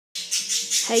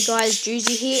Hey guys,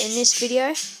 Dewsy here. In this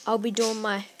video, I'll be doing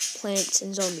my plants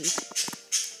and zombies.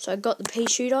 So I got the pea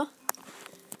shooter,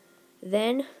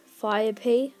 then fire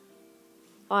pea,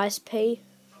 ice pea,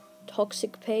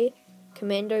 toxic pea,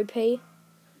 commando pea,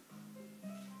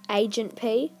 agent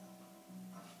pea,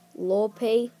 law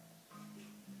pea,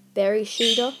 berry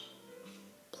shooter,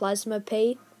 plasma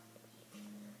pea,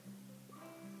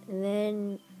 and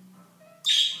then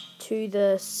to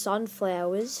the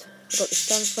sunflowers, I got the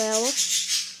sunflower,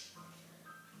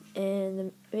 and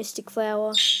the mystic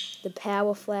flower, the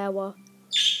power flower,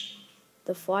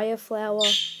 the fire flower,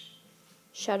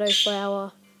 shadow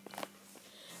flower,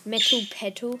 metal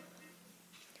petal,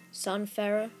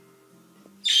 sunflower,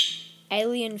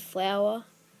 alien flower.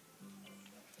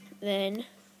 Then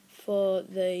for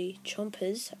the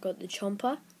chompers, I got the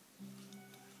chomper,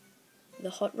 the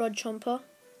hot rod chomper,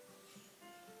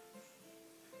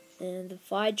 and the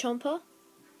fire chomper,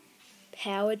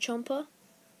 power chomper,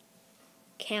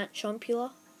 count chompula,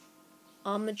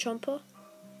 armor chomper,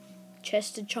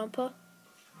 chested chomper,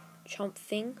 chomp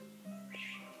thing.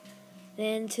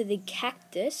 Then to the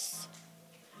cactus,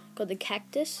 got the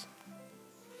cactus,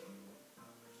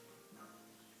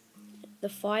 the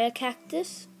fire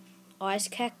cactus, ice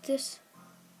cactus,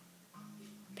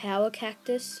 power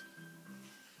cactus,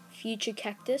 future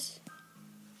cactus,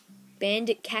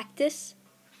 bandit cactus,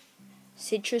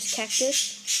 citrus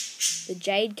cactus, the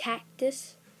jade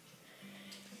cactus.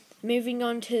 Moving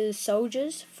on to the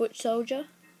soldiers, foot soldier,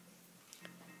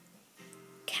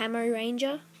 camo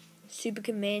ranger, super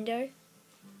commando,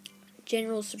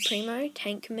 general supremo,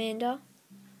 tank commander,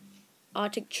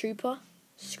 arctic trooper,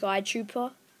 sky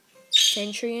trooper,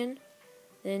 centurion.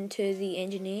 Then to the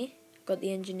engineer, got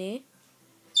the engineer,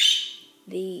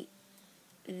 the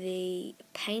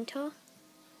painter,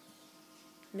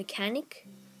 mechanic,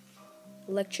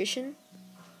 electrician,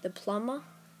 the plumber,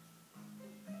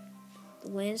 the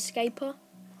landscaper,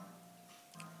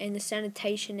 and the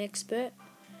sanitation expert.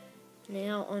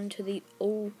 Now on to the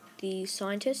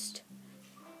scientist.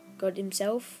 Got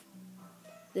himself,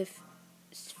 the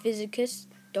physicist,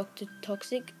 Dr.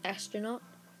 Toxic, astronaut,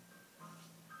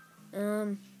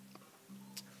 Dr.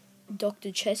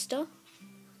 Chester,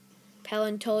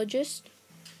 paleontologist.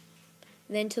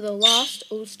 Then to the last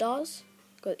all-stars,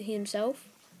 got himself,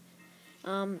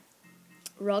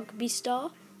 rugby star,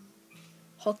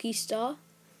 hockey star,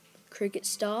 cricket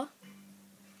star,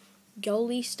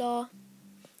 goalie star,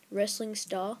 wrestling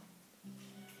star,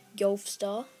 golf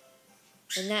star.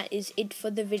 And that is it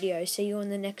for the video. See you on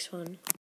the next one.